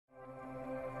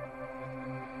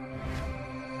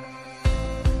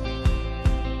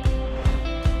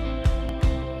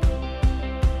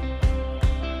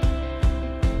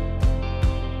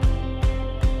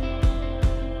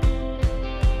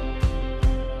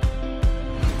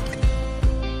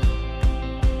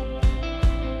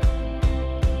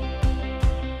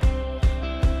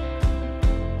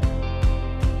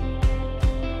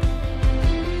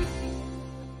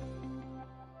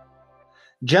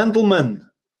gentlemen,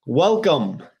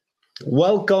 welcome.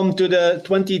 Welcome to the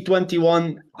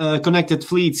 2021 Connected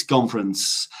Fleets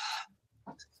Conference.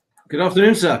 Good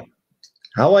afternoon, sir.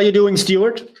 How are you doing,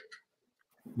 Stuart?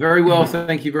 Very well,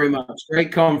 thank you very much.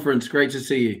 Great conference, great to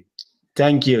see you.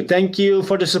 Thank you. Thank you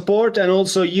for the support, and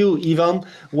also you, Ivan.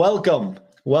 Welcome.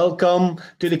 Welcome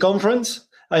to the conference.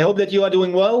 I hope that you are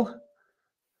doing well.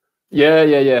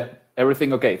 Yeah.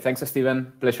 Everything okay. Thanks,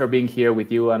 Steven. Pleasure being here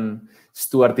with you and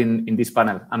Stuart in this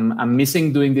panel. I'm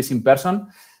missing doing this in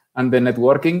person and the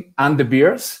networking and the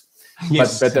beers,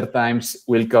 yes. But better times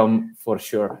will come for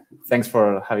sure. Thanks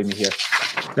for having me here.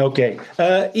 Okay.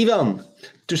 Ivan,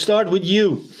 to start with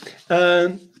you,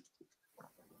 I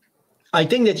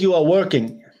think that you are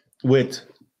working with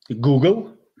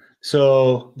Google.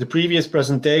 So the previous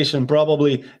presentation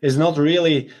probably is not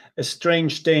really a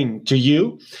strange thing to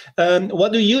you.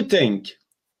 What do you think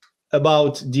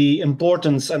about the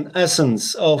importance and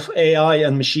essence of AI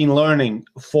and machine learning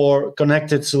for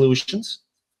connected solutions?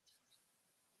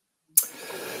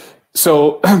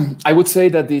 So I would say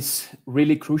that it's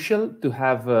really crucial to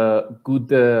have good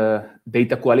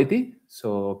data quality.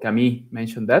 So Camille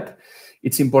mentioned that.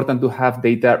 It's important to have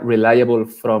data reliable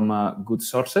from good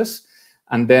sources,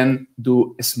 and then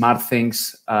do smart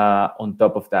things on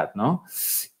top of that. No,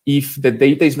 if the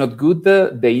data is not good,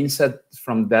 the insight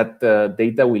from that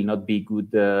data will not be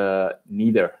good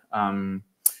neither.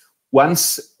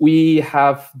 Once we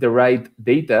have the right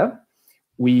data,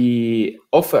 we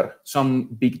offer some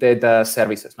big data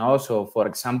services. No, so for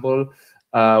example,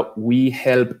 we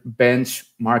help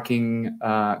benchmarking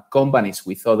companies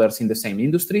with others in the same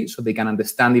industry, so they can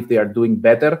understand if they are doing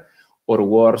better or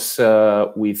worse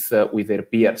with their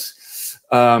peers.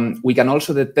 We can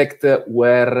also detect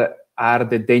where are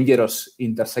the dangerous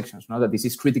intersections. No? That this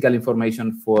is critical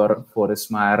information for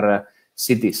smart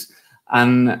cities.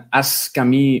 And as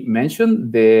Camille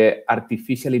mentioned, the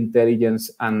artificial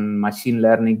intelligence and machine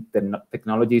learning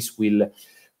technologies will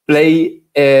play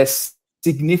a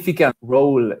significant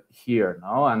role here.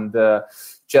 No? And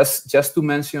just to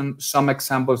mention some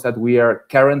examples that we are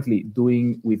currently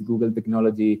doing with Google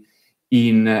technology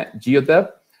in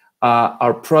Geotab,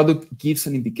 our product gives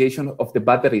an indication of the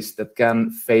batteries that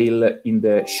can fail in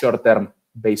the short term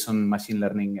based on machine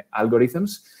learning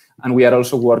algorithms. And we are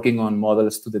also working on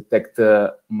models to detect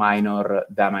minor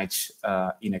damage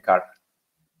in a car.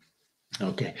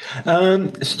 Okay.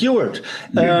 Stuart,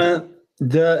 the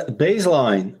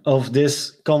baseline of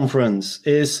this conference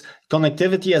is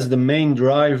connectivity as the main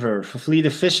driver for fleet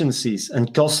efficiencies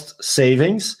and cost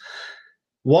savings.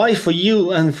 Why for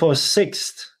you and for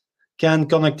Sixt can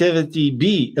connectivity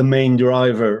be a main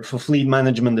driver for fleet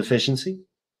management efficiency?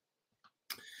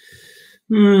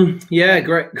 Yeah,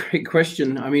 great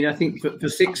question. I mean, I think for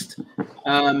Sixt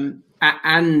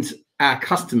and our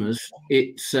customers,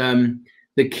 it's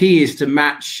the key is to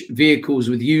match vehicles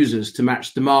with users, to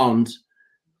match demand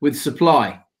with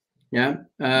supply. Yeah,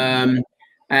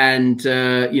 and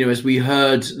you know, as we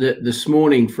heard this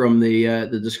morning from the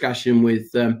discussion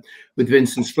with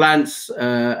Vincent Splants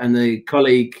and the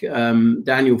colleague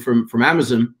Daniel from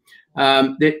Amazon,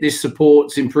 this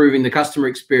supports improving the customer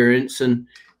experience, and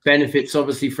benefits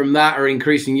obviously from that are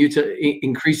increasing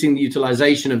the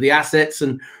utilization of the assets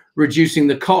and reducing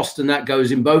the cost, and that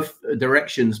goes in both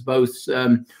directions, both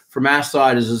from our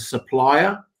side as a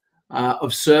supplier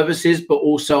of services, but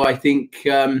also I think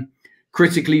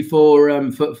critically for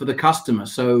the customer.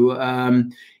 So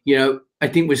you know, I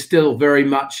think we're still very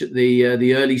much at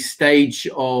the early stage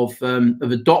of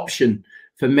adoption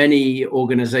for many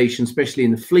organizations, especially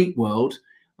in the fleet world.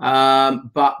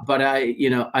 But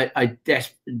I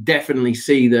definitely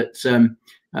see that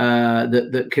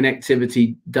that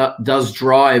connectivity does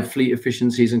drive fleet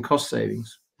efficiencies and cost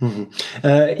savings. Mm-hmm.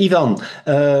 Ivan,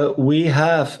 we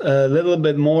have a little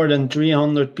bit more than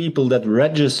 300 people that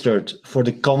registered for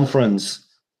the conference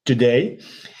today.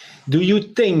 Do you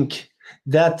think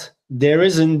that there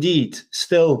is indeed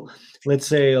still, let's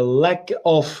say, a lack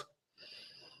of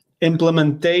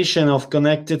implementation of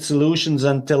connected solutions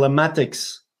and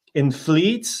telematics in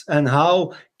fleets, and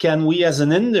how can we as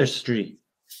an industry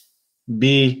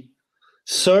be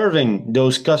serving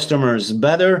those customers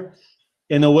better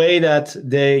in a way that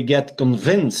they get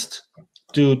convinced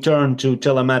to turn to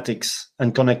telematics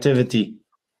and connectivity?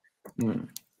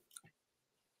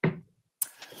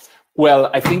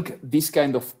 Well, I think these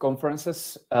kind of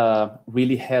conferences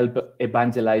really help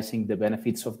evangelizing the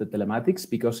benefits of the telematics,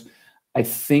 because I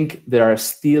think there are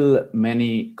still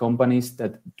many companies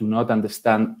that do not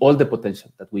understand all the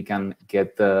potential that we can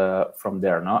get from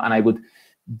there. No? And I would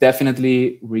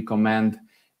definitely recommend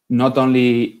not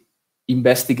only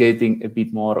investigating a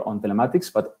bit more on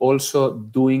telematics, but also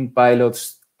doing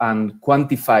pilots and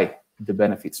quantify the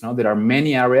benefits. No, there are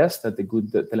many areas that the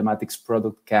good telematics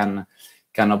product can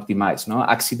optimize. No,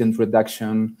 accident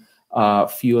reduction,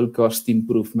 fuel cost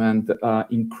improvement,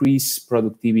 increase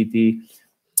productivity,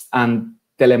 and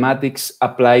telematics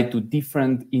applied to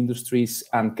different industries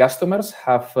and customers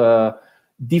have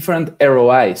different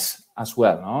ROIs as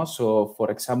well. No? So,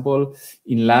 for example,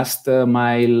 in last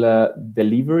mile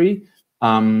delivery,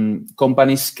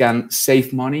 companies can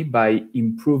save money by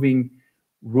improving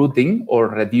routing or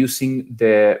reducing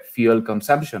the fuel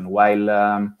consumption, while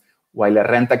a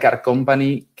rent-a-car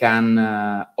company can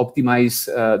optimize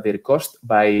their cost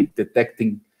by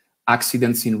detecting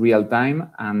accidents in real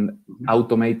time and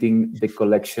automating the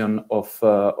collection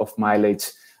of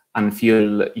mileage and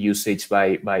fuel usage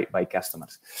by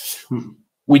customers.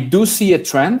 We do see a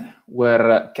trend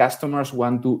where customers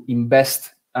want to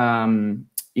invest in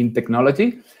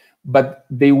technology, but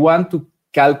they want to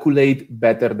calculate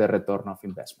better the return of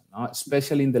investment, no?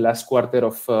 Especially in the last quarter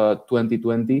of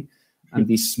 2020 and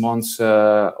these months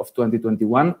of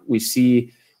 2021, we see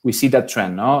that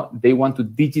trend. No, they want to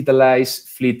digitalize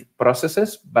fleet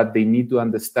processes, but they need to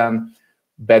understand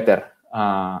better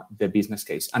the business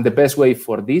case. And the best way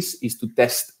for this is to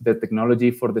test the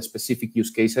technology for the specific use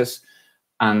cases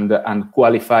and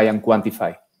qualify and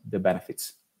quantify the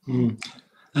benefits.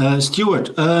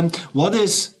 Stuart, what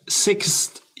is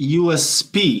Sixt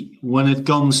USP when it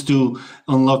comes to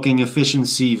unlocking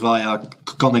efficiency via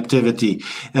connectivity?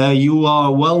 You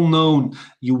were well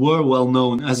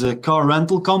known as a car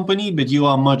rental company, but you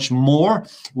are much more.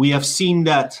 We have seen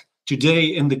that today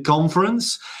in the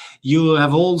conference. You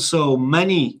have also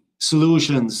many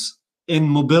solutions in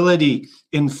mobility,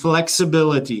 in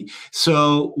flexibility.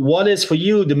 So what is for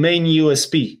you the main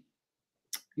USP?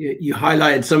 You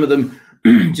highlighted some of them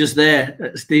just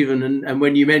there, Stephen, and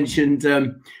when you mentioned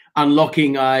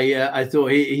unlocking, I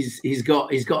thought he's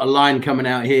got a line coming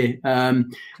out here,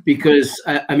 because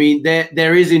I mean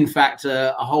there is in fact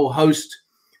a whole host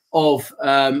of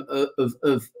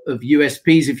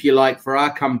USPs, if you like, for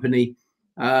our company,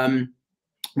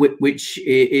 which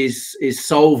is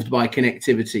solved by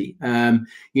connectivity.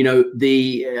 You know,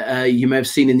 you may have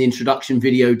seen in the introduction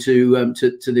video to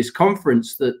this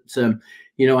conference that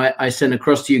you know, I sent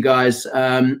across to you guys,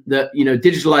 that, you know,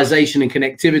 digitalization and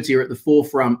connectivity are at the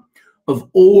forefront of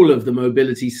all of the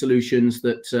mobility solutions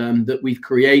that we've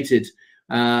created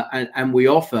and we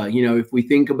offer. You know, if we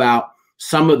think about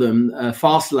some of them,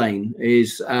 Fastlane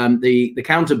is the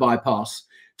counter bypass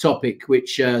topic,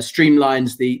 which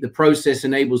streamlines the process,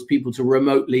 enables people to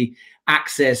remotely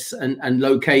access and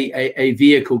locate a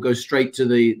vehicle, go straight to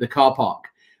the car park.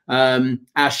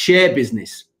 Our share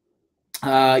business,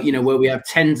 you know, where we have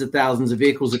tens of thousands of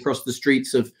vehicles across the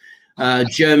streets of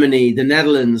Germany, the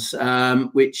Netherlands,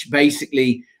 which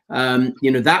basically,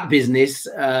 you know, that business,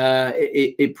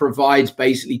 it provides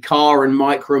basically car and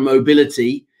micro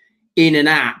mobility in an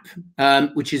app,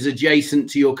 which is adjacent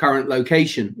to your current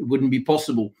location. It wouldn't be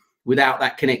possible without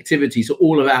that connectivity. So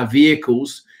all of our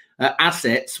vehicles,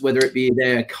 assets, whether it be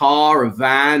their car, a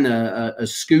van, a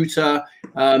scooter,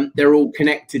 they're all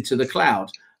connected to the cloud.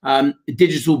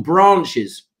 Digital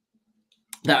branches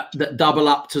that double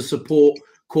up to support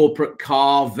corporate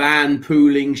car, van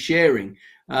pooling, sharing.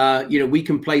 You know, we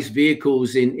can place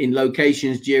vehicles in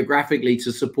locations geographically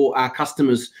to support our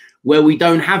customers where we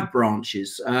don't have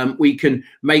branches. We can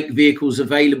make vehicles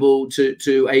available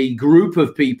to a group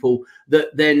of people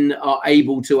that then are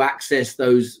able to access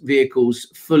those vehicles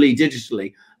fully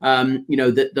digitally. You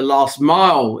know, the last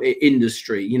mile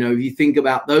industry, you know, if you think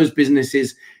about those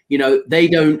businesses, you know, they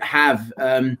don't have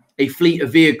a fleet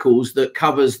of vehicles that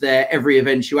covers their every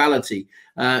eventuality.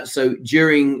 So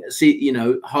during, you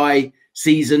know, high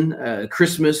season,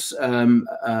 Christmas,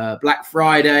 Black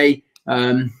Friday,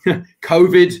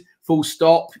 COVID, full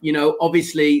stop, you know,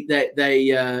 obviously they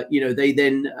you know, they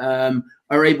then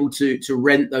are able to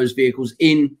rent those vehicles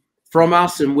in from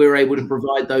us, and we're able to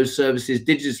provide those services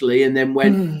digitally. And then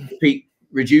when the peak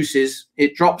reduces,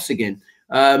 it drops again.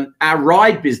 Our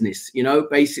ride business, you know,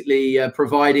 basically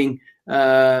providing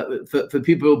for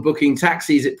people booking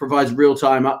taxis, it provides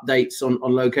real-time updates on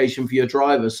location for your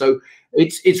driver. So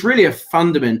it's really a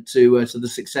fundament to the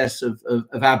success of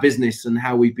our business and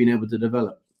how we've been able to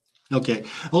develop. Okay.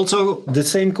 Also, the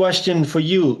same question for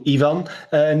you, Ivan.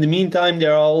 In the meantime,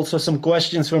 there are also some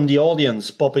questions from the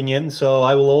audience popping in, so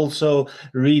I will also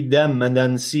read them and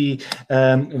then see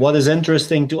what is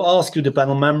interesting to ask to the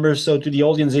panel members. So to the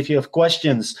audience, if you have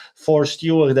questions for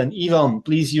Stuart and Ivan,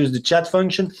 please use the chat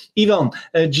function. Ivan,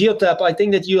 Geotab, I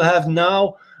think that you have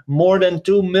now more than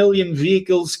 2 million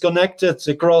vehicles connected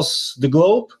across the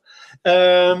globe.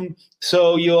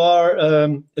 So you are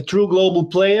a true global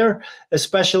player, a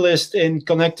specialist in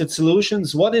connected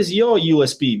solutions. What is your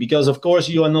USP? Because, of course,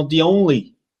 you are not the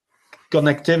only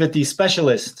connectivity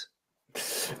specialist.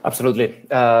 Absolutely.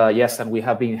 Yes, and we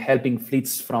have been helping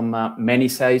fleets from many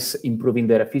sizes improving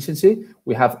their efficiency.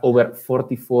 We have over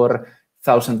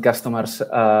 44,000 customers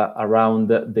around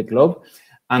the globe.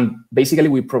 And basically,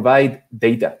 we provide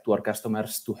data to our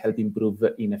customers to help improve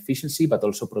in efficiency, but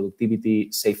also productivity,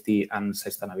 safety, and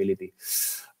sustainability.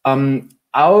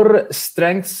 Our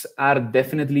strengths are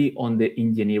definitely on the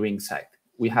engineering side.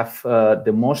 We have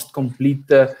the most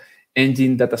complete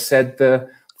engine data set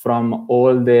from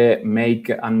all the make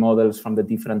and models from the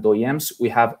different OEMs. We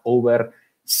have over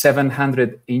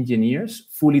 700 engineers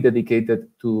fully dedicated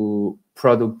to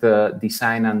product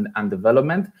design and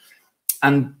development.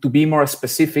 And to be more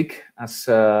specific, as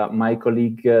my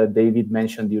colleague David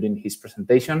mentioned during his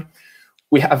presentation,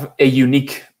 we have a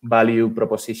unique value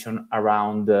proposition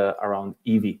around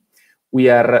EV. We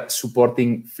are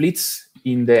supporting fleets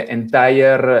in the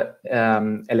entire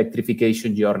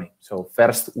electrification journey. So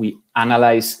first, we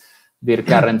analyze their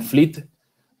current fleet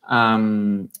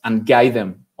and guide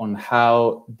them on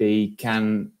how they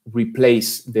can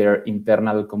replace their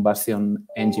internal combustion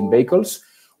engine vehicles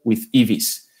with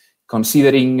EVs,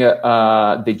 considering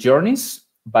the journeys,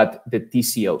 but the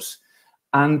TCOs,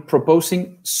 and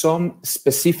proposing some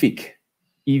specific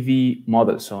EV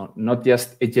models, so not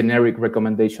just a generic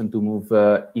recommendation to move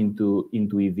into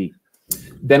EV.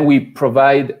 Then we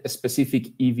provide a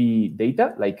specific EV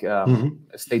data, like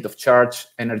state of charge,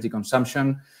 energy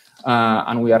consumption,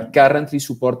 and we are currently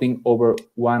supporting over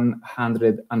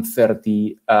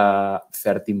 130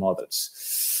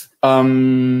 models.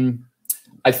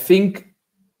 I think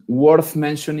worth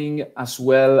mentioning as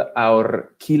well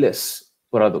our keyless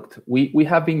product. We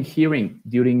have been hearing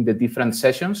during the different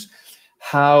sessions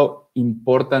how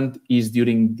important is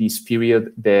during this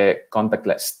period the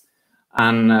contactless.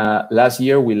 And last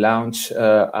year we launched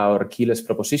our keyless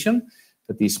proposition,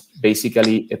 that is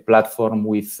basically a platform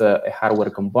with a hardware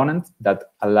component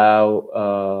that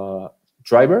allow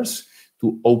drivers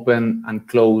to open and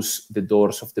close the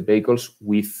doors of the vehicles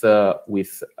with a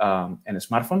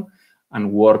smartphone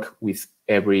and work with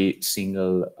every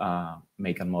single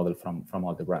make and model from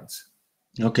all the brands.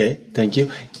 Okay, thank you.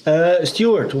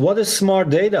 Stuart, what is smart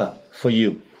data for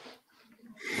you?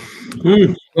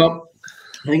 Well,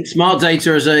 I think smart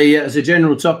data as a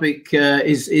general topic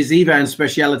is Ivan's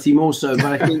speciality more so,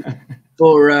 but I think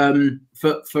for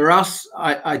us,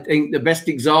 I think the best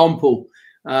example,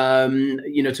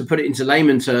 to put it into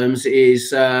layman terms,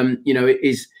 is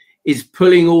is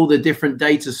pulling all the different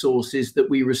data sources that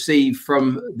we receive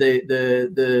from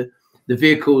the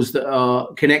vehicles that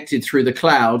are connected through the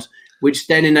cloud, which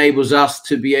then enables us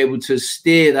to be able to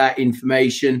steer that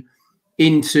information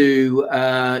into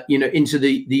into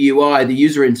the UI, the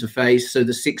user interface, so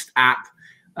the Sixt app,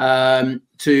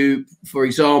 to, for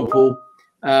example,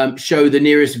 show the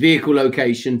nearest vehicle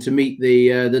location to meet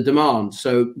the demand.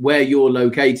 So where you're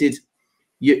located,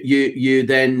 you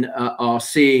then are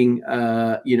seeing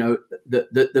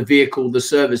the vehicle, the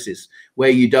services. Where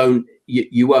you don't,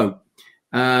 you won't.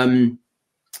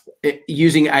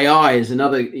 Using AI is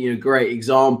another great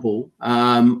example,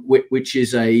 which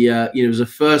is is a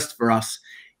first for us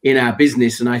in our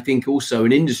business, and I think also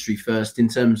an industry first in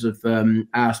terms of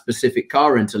our specific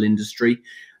car rental industry.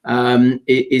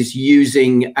 Is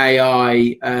using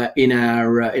AI in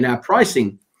our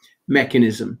pricing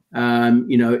mechanism.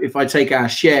 If I take our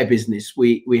share business,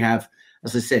 we have,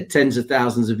 as I said, tens of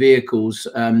thousands of vehicles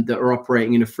that are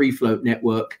operating in a free float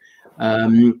network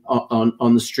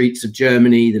on the streets of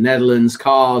Germany, the Netherlands,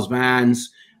 cars,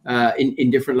 vans, in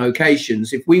different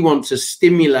locations. If we want to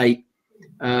stimulate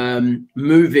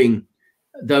moving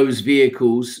those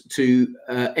vehicles to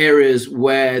areas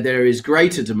where there is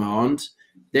greater demand,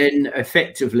 then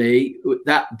effectively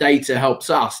that data helps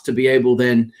us to be able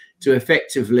then to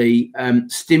effectively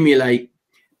stimulate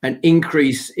an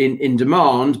increase in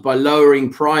demand by lowering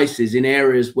prices in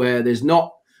areas where there's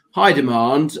not high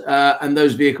demand, and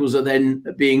those vehicles are then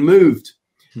being moved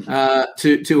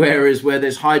to areas where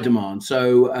there's high demand.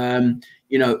 So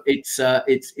it's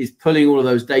pulling all of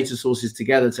those data sources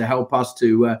together to help us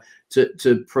to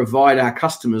provide our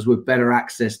customers with better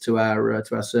access to our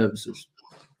services.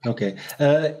 Okay,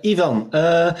 Ivan,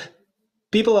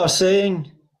 people are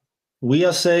saying, we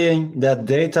are saying that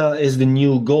data is the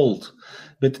new gold,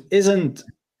 but isn't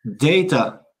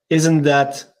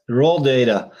that raw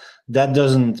data? That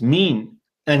doesn't mean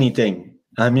anything.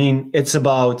 I mean, it's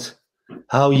about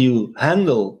how you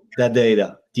handle that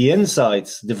data. the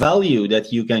insights, the value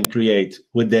that you can create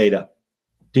with data.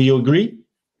 Do you agree?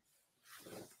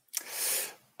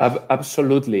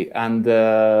 Absolutely. And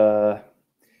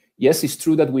yes, it's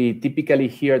true that we typically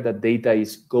hear that data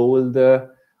is gold,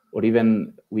 or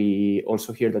even we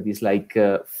also hear that it's like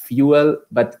fuel,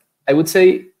 but I would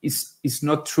say it's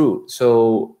not true.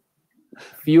 So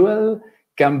fuel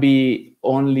can be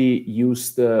only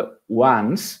used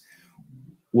once,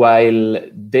 while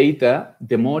data,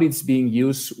 the more it's being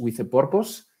used with a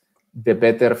purpose, the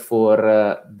better for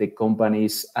the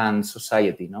companies and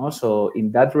society. No? So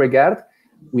in that regard,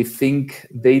 we think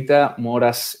data more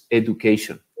as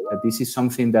education. This is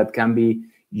something that can be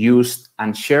used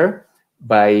and shared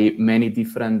by many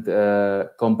different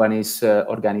companies,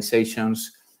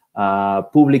 organizations,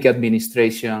 public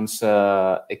administrations,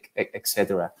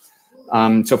 etc.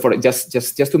 So for just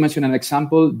to mention an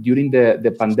example, during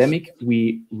the pandemic,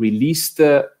 we released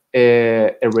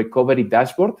a recovery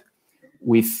dashboard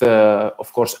with,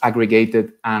 of course,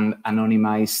 aggregated and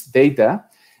anonymized data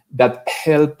that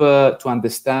help to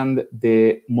understand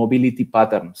the mobility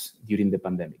patterns during the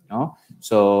pandemic. No?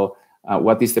 So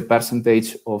what is the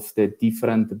percentage of the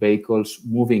different vehicles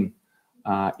moving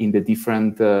in the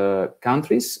different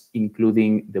countries,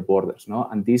 including the borders? No?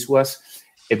 And this was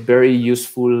a very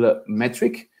useful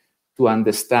metric to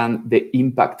understand the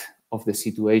impact of the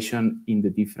situation in the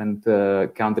different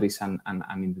countries and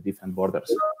in the different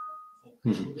borders.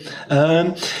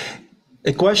 Mm-hmm.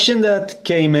 A question that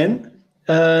came in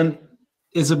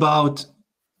is about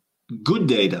good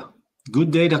data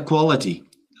quality.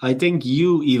 I think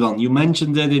you, Ivan, you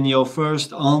mentioned that in your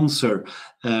first answer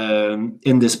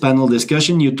in this panel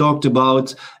discussion. You talked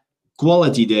about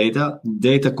quality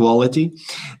data quality.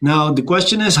 Now, the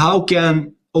question is, how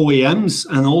can OEMs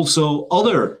and also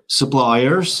other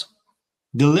suppliers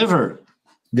deliver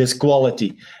this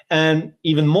quality? And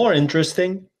even more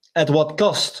interesting, at what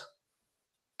cost?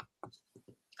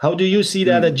 How do you see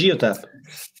that at Geotab?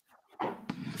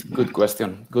 Good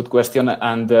question. Good question.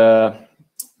 And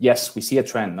yes, we see a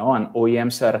trend, no? And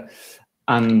OEMs are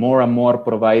and more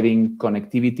providing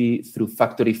connectivity through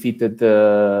factory-fitted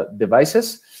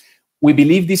devices. We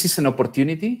believe this is an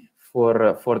opportunity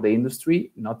for the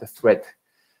industry, not a threat.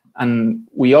 And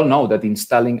we all know that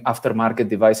installing aftermarket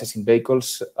devices in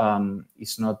vehicles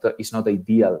is not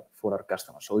ideal for our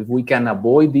customers. So if we can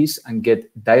avoid this and get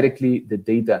directly the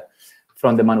data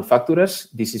from the manufacturers,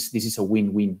 this is a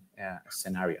win-win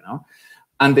scenario. No?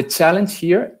 And the challenge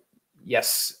here,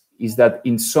 yes, is that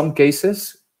in some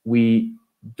cases we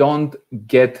don't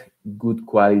get good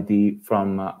quality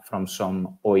from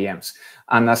some OEMs.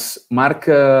 And as Mark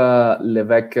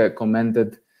Levesque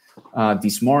commented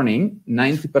this morning,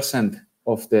 90%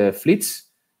 of the fleets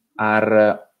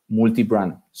are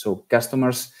multi-brand. So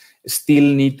customers still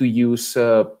need to use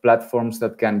platforms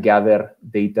that can gather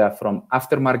data from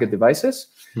aftermarket devices,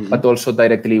 but also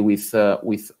directly with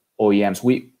OEMs.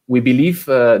 We believe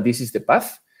this is the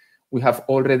path. We have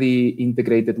already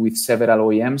integrated with several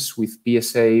OEMs, with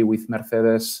PSA, with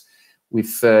Mercedes, with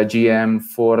GM,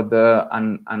 Ford,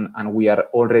 and we are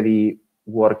already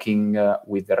working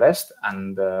with the rest,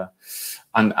 and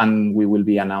we will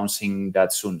be announcing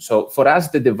that soon. So for us,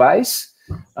 the device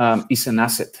is an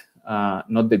asset,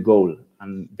 not the goal.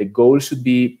 And the goal should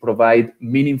be provide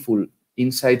meaningful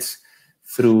insights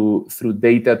through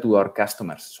data to our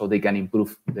customers, so they can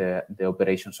improve the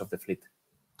operations of the fleet.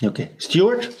 Okay,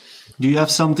 Stuart, do you have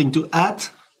something to add?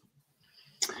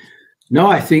 No,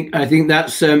 I think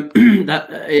that's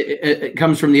it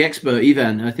comes from the expert,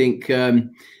 Ivan. I think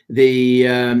the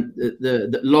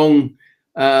long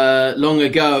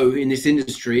ago in this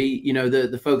industry, you know,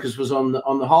 the focus was on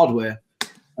the hardware,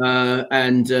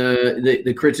 and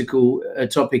the critical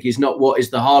topic is not what is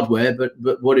the hardware,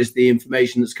 but what is the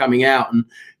information that's coming out, and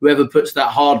whoever puts that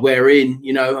hardware in,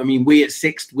 you know, I mean, we at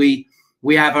Sixt, we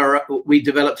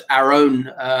developed our own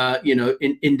you know,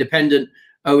 independent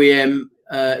OEM.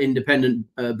 Independent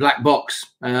black box.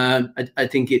 I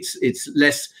think it's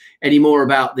less anymore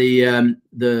about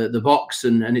the box,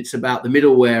 and it's about the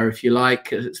middleware, if you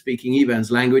like, speaking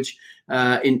Ivan's language,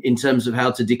 in terms of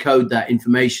how to decode that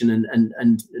information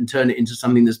and turn it into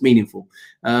something that's meaningful.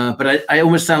 But I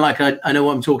almost sound like I know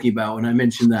what I'm talking about when I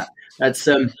mention that. That's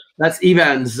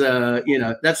Ivan's. You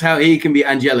know, that's how he can be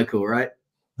angelical, right?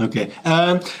 Okay.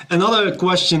 Another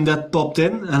question that popped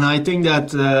in, and I think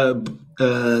that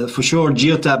for sure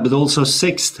Geotab, but also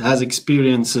Sixt has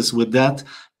experiences with that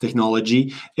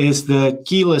technology, is the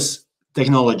keyless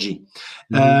technology.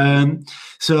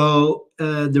 So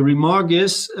the remark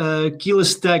is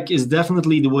keyless tech is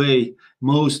definitely the way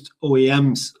most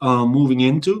OEMs are moving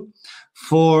into.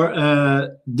 for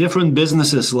different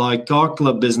businesses like car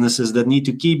club businesses that need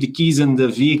to keep the keys in the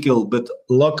vehicle but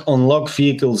unlock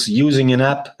vehicles using an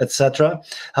app, etc.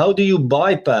 How do you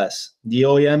bypass the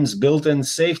OEM's built-in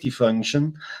safety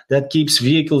function that keeps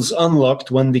vehicles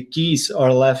unlocked when the keys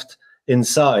are left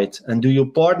inside? And do you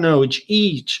partner with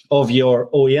each of your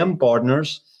OEM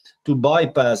partners to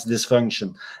bypass this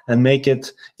function and make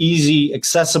it easy,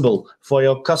 accessible for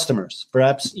your customers?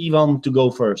 Perhaps Ivan to go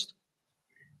first.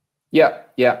 Yeah.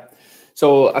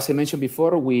 So as I mentioned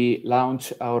before, we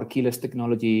launched our keyless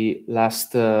technology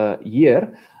last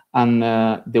year. And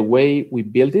the way we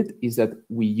build it is that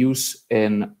we use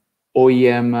an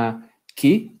OEM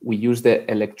key. We use the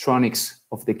electronics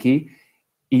of the key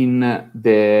in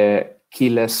the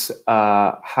keyless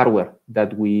hardware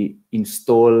that we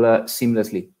install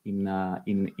seamlessly in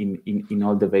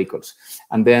all the vehicles.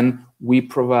 And then we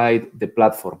provide the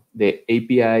platform, the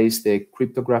APIs, the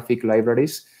cryptographic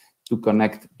libraries to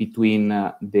connect between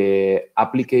the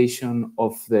application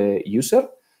of the user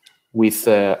with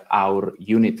our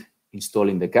unit installed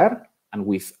in the car and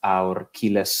with our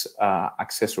keyless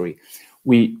accessory.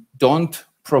 We don't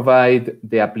provide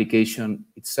the application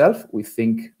itself. We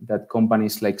think that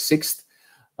companies like Sixt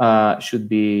should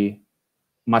be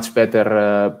much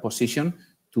better positioned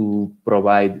to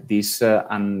provide this,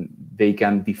 and they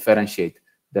can differentiate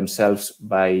themselves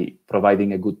by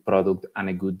providing a good product and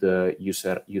a good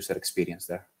user experience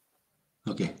there.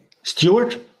 Okay,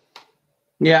 Stuart?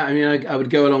 Yeah, I mean, I would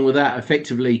go along with that.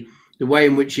 Effectively, the way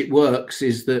in which it works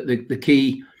is that the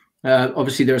key,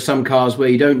 obviously there are some cars where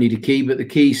you don't need a key, but the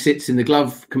key sits in the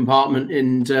glove compartment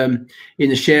and in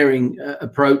the sharing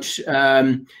approach,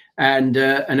 and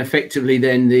effectively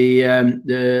then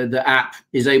the app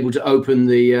is able to open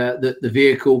the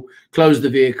vehicle, close the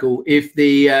vehicle. If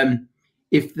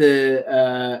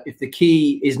the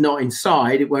key is not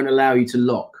inside, it won't allow you to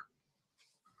lock.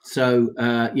 So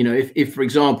you know, if for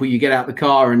example you get out the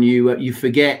car and you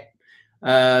forget,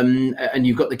 and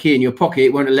you've got the key in your pocket,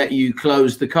 it won't let you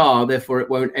close the car. Therefore, it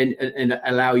won't and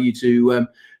allow you to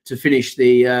finish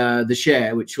the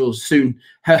share, which will soon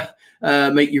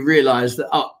make you realise that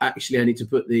actually I need to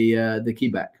put the key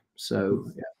back.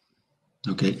 So yeah.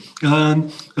 Okay.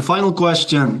 A final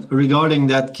question regarding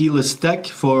that keyless tech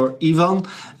for Ivan.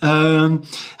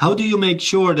 How do you make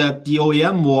sure that the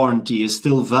OEM warranty is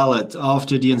still valid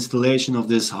after the installation of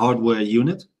this hardware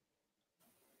unit?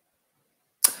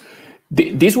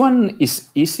 This one is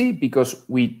easy because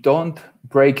we don't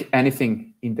break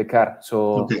anything in the car.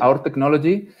 So okay. Our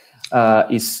technology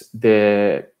is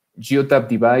the Geotab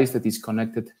device that is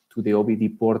connected to the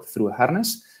OBD port through a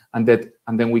harness, and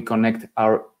then we connect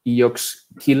our EOX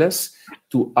keyless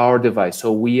to our device.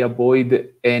 So we avoid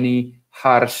any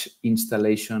harsh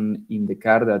installation in the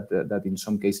car that in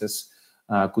some cases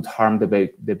could harm the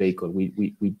vehicle.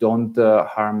 We don't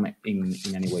harm in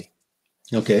any way.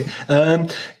 Okay.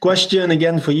 Question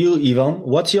again for you, Ivan.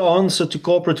 What's your answer to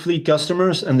corporate fleet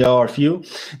customers, and there are a few,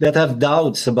 that have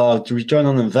doubts about return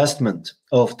on investment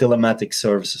of telematics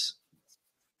services?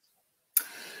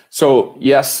 So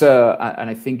yes, and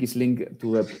I think it's linked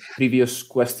to a previous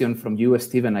question from you,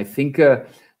 Steven. I think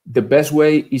the best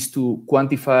way is to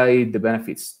quantify the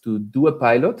benefits, to do a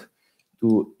pilot,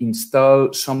 to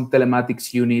install some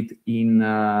telematics unit in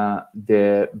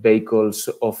the vehicles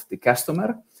of the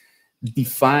customer,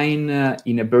 define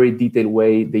in a very detailed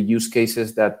way the use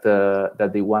cases that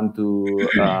they want to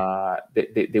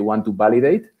they want to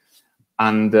validate,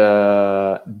 and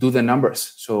do the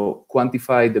numbers. So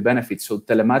quantify the benefits. So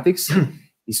telematics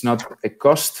is not a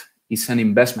cost; it's an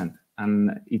investment,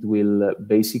 and it will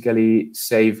basically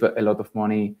save a lot of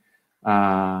money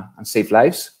and save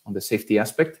lives on the safety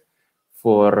aspect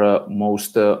for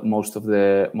most of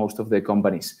the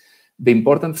companies. The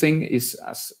important thing is,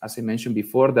 as I mentioned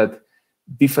before, that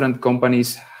different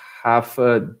companies have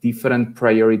different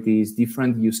priorities,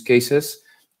 different use cases,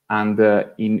 and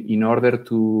in order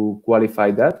to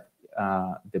qualify that,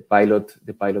 the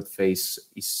pilot phase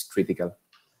is critical.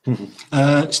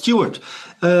 Stuart,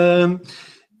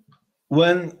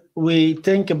 when we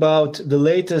think about the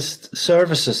latest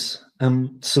services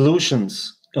and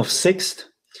solutions of Sixt,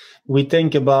 we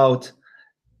think about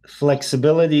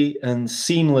flexibility and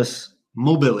seamless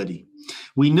mobility.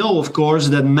 We know, of course,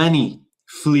 that many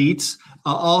fleets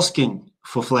are asking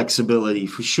for flexibility,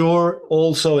 for sure,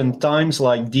 also in times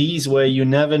like these where you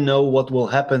never know what will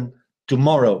happen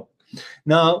tomorrow.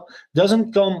 Now,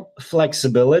 doesn't come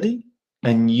flexibility,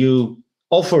 and you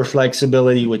offer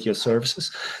flexibility with your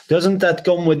services, doesn't that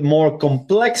come with more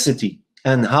complexity?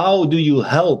 And how do you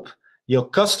help your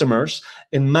customers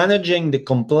in managing the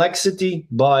complexity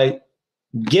by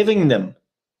giving them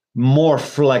more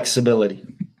flexibility?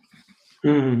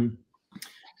 Mm.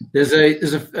 There's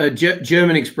a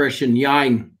German expression,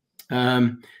 "Jein,"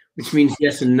 which means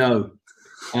yes and no.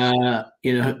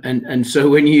 You know, and so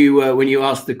when you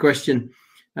ask the question,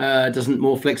 doesn't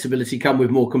more flexibility come with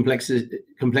more complexity?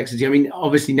 I mean,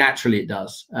 obviously, naturally it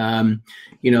does.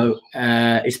 You know,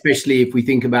 especially if we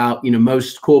think about, you know,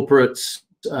 most corporates,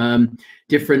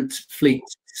 different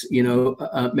fleets, you know,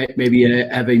 maybe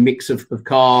have a mix of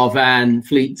car, van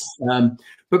fleets,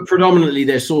 but predominantly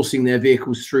they're sourcing their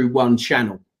vehicles through one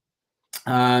channel.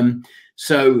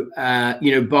 So,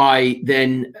 you know, by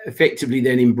then effectively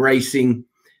then embracing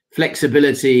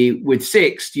flexibility with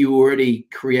Sixt, you already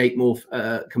create more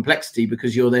complexity,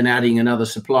 because you're then adding another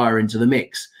supplier into the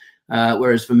mix.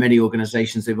 Whereas for many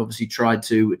organizations, they've obviously tried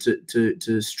to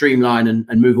streamline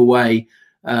and move away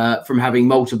from having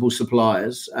multiple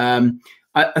suppliers.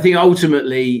 I think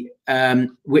ultimately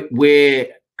we're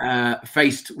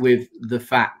faced with the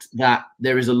fact that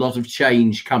there is a lot of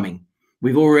change coming.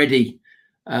 We've already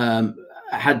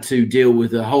had to deal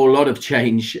with a whole lot of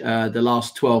change the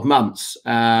last 12 months.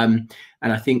 And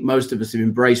I think most of us have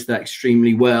embraced that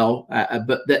extremely well.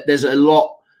 But there's a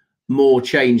lot more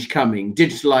change coming.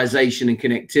 Digitalization and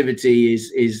connectivity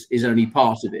is only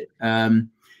part of it.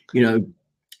 You know,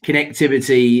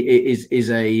 connectivity is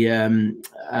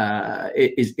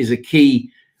a key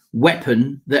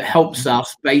weapon that helps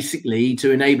us basically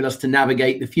to enable us to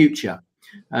navigate the future.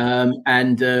 I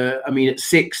mean, at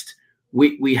Sixt,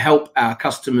 we help our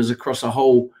customers across a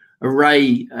whole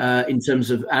array in terms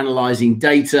of analyzing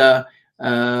data,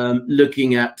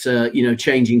 looking at you know,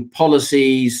 changing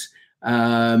policies,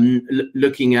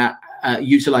 looking at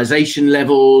utilization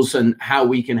levels and how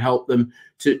we can help them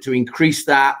to increase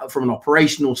that from an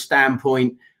operational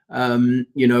standpoint.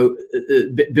 You know,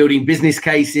 building business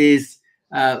cases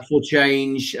for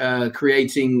change,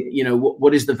 creating, you know,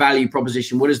 what is the value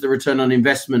proposition, what is the return on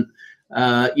investment,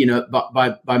 you know,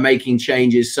 by making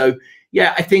changes. So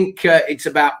yeah, I think it's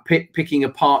about picking a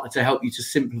partner to help you to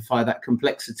simplify that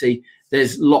complexity.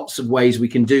 There's lots of ways we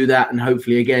can do that, and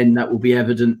hopefully again that will be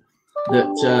evident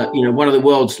that you know, one of the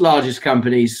world's largest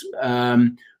companies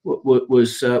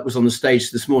was on the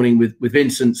stage this morning with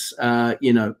Vincent's,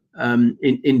 you know,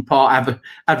 in part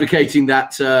advocating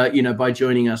that, you know, by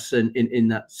joining us in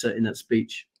that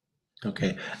speech.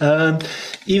 Okay,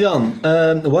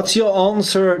 Ivan, what's your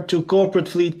answer to corporate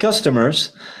fleet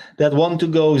customers that want to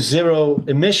go zero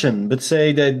emission, but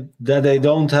say that they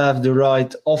don't have the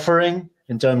right offering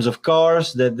in terms of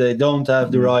cars, that they don't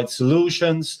have the right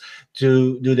solutions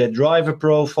to do their driver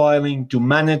profiling, to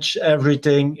manage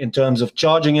everything in terms of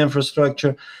charging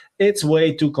infrastructure? It's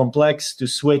way too complex to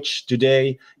switch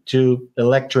today to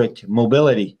electric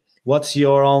mobility. What's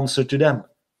your answer to them?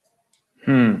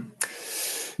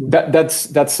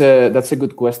 That's a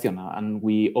good question, and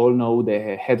we all know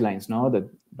the headlines, no? That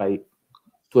by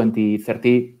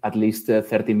 2030, at least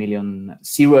 30 million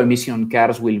zero-emission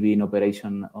cars will be in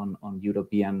operation on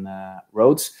European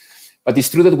roads. But it's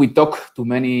true that we talk to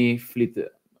many fleet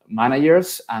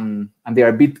managers, and they are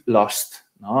a bit lost,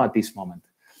 no, at this moment.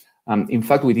 In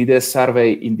fact, we did a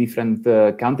survey in different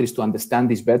countries to understand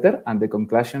this better, and the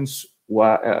conclusions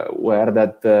were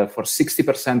that for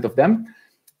 60% of them,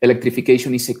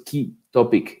 electrification is a key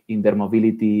topic in their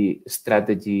mobility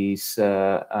strategies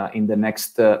in the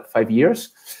next 5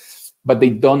 years, but they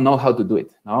don't know how to do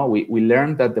it. No? We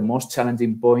learned that the most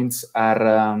challenging points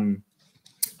are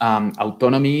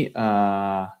autonomy,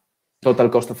 total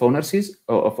cost of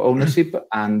ownership,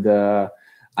 and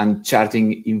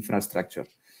charging infrastructure.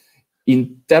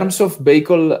 In terms of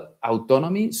vehicle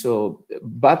autonomy, so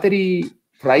battery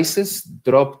prices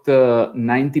dropped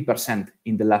 90%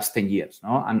 in the last 10 years,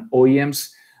 no? And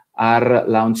OEMs are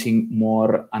launching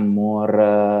more and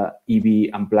more EV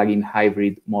and plug-in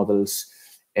hybrid models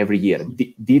every year.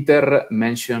 Dieter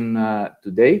mentioned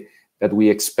today that we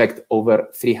expect over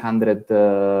 300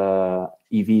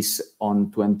 EVs on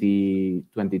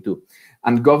 2022.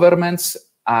 And governments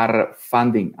are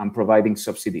funding and providing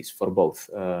subsidies for both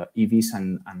EVs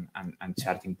and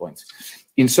charging points.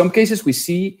 In some cases, we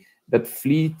see that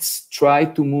fleets try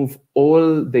to move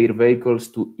all their vehicles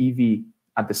to EV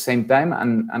at the same time,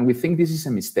 and we think this is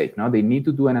a mistake. No? They need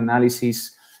to do an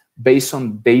analysis based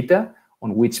on data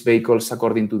on which vehicles,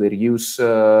 according to their use,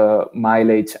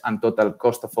 mileage, and total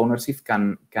cost of ownership,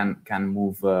 can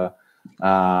move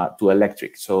to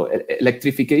electric. So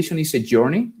electrification is a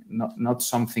journey, not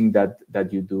something that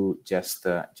you do just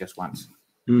once.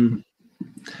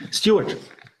 Stuart.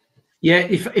 Yeah,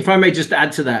 if I may just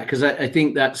add to that, because I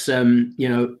think that's you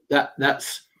know,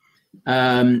 that's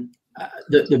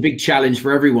the big challenge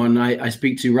for everyone I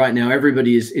speak to right now,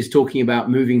 everybody is talking about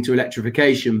moving to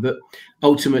electrification, but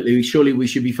ultimately, surely we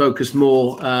should be focused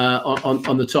more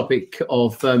on the topic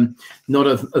of not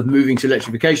of moving to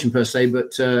electrification per se,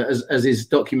 but as is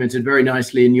documented very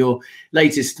nicely in your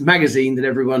latest magazine that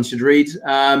everyone should read,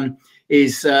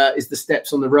 is the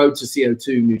steps on the road to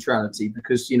CO2 neutrality.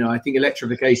 Because, you know, I think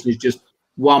electrification is just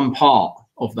one part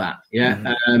of that. Yeah.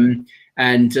 Mm-hmm.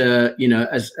 And you know,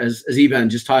 as Ivan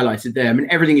just highlighted there, I mean,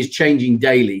 everything is changing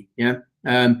daily. Yeah,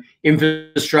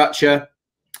 infrastructure,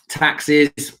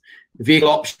 taxes, vehicle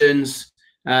options.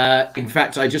 In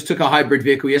fact, I just took a hybrid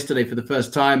vehicle yesterday for the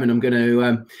first time, and I'm going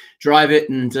to drive it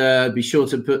and be sure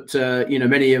to put you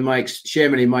know, share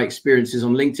many of my experiences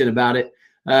on LinkedIn about it.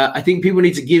 I think people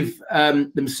need to give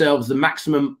themselves the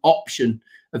maximum option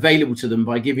available to them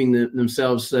by giving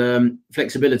themselves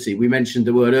flexibility. We mentioned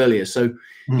the word earlier. So,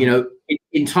 you know,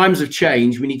 in times of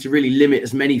change, we need to really limit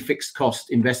as many fixed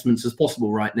cost investments as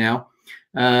possible right now.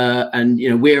 And, you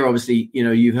know, we're obviously, you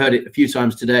know, you've heard it a few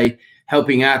times today,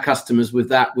 helping our customers with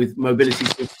that, with mobility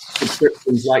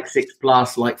subscriptions like Sixt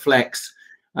Plus, like Flex.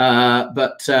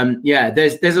 But yeah,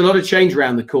 there's a lot of change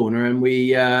around the corner, and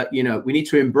we, you know, we need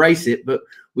to embrace it, but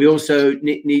we also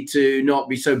need to not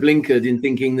be so blinkered in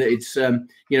thinking that it's,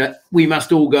 you know, we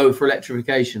must all go for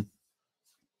electrification.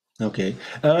 Okay.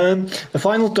 A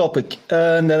final topic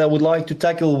that I would like to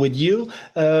tackle with you.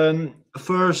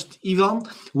 First, Ivan,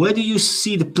 where do you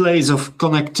see the place of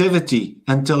connectivity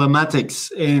and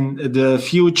telematics in the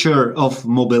future of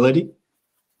mobility?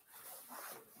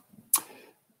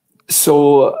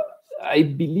 So I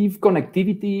believe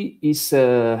connectivity is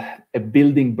a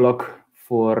building block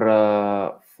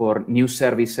for new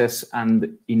services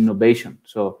and innovation.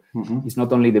 So it's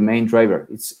not only the main driver.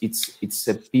 It's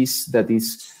a piece that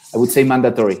is, I would say,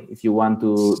 mandatory if you want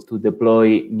to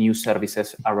deploy new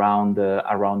services around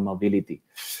mobility.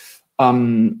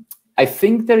 I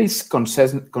think there is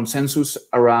consensus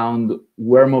around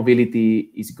where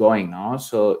mobility is going now.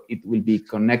 So it will be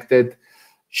connected,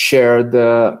 shared,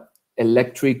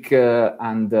 electric,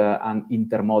 and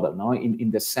intermodal. No,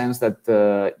 in the sense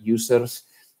that users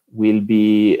will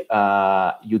be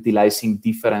utilizing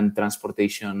different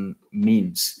transportation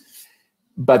means.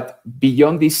 But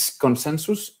beyond this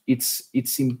consensus,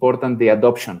 it's important the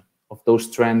adoption of those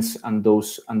trends and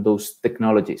those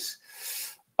technologies.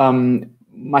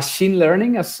 Machine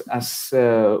learning, as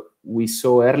we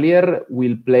saw earlier,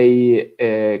 will play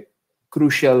a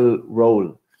crucial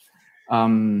role,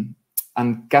 and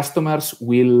customers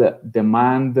will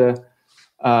demand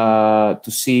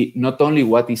to see not only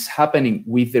what is happening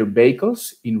with their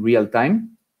vehicles in real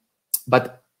time,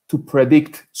 but to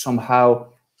predict somehow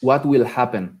what will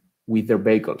happen with their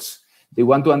vehicles. They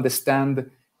want to understand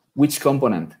which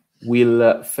component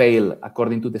will fail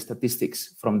according to the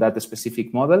statistics from that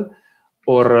specific model,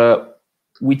 or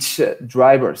which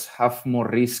drivers have more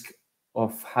risk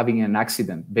of having an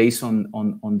accident based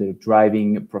on their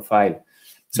driving profile.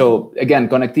 So again,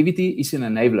 connectivity is an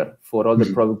enabler for all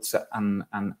the products and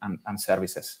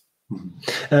services.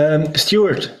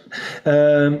 Stuart,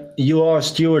 you are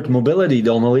Stuart Mobility,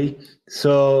 Donnelly.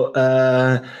 So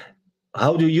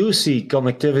how do you see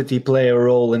connectivity play a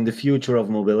role in the future of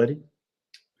mobility?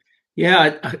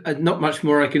 Yeah, not much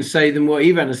more I can say than what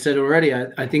Ivan has said already.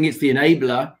 I think it's the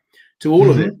enabler to all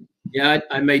of it. Yeah,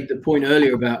 I made the point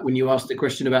earlier about when you asked the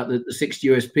question about the 6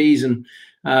 USPs, and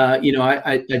you know,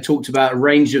 I talked about a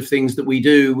range of things that we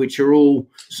do, which are all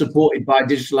supported by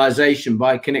digitalization,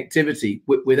 by connectivity.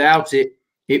 Without it,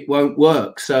 it won't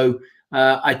work. So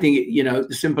I think, you know,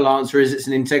 the simple answer is it's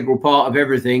an integral part of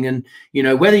everything. And, you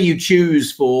know, whether you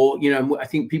choose for, you know, I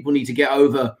think people need to get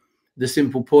over the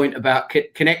simple point about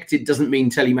connected doesn't mean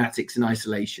telematics in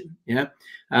isolation. Yeah.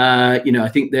 You know, I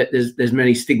think that there's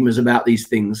many stigmas about these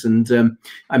things. And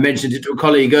I mentioned it to a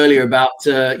colleague earlier about,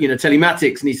 you know,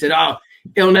 telematics, and he said, oh,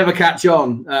 it'll never catch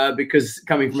on because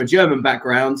coming from a German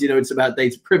background, you know, it's about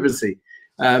data privacy.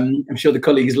 I'm sure the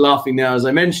colleague is laughing now as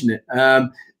I mention it.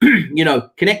 You know,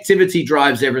 connectivity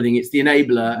drives everything. It's the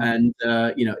enabler, and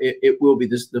you know, it will be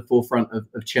the forefront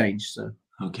of change. So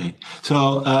okay,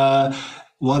 so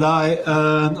what I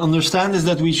understand is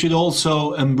that we should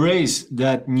also embrace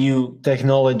that new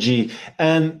technology,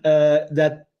 and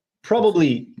that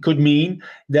probably could mean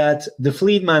that the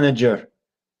fleet manager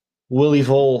will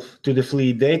evolve to the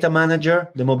fleet data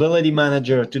manager, the mobility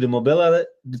manager to the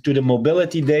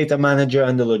mobility data manager,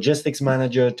 and the logistics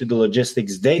manager to the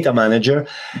logistics data manager,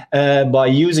 by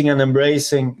using and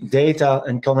embracing data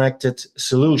and connected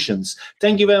solutions.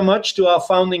 Thank you very much to our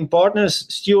founding partners,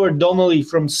 Stuart Donnelly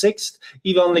from Sixt,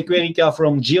 Lequerica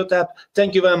from Geotab.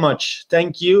 Thank you very much.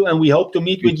 Thank you, and we hope to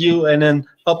meet with you in a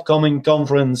upcoming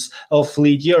conference of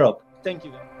Fleet Europe. Thank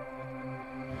you.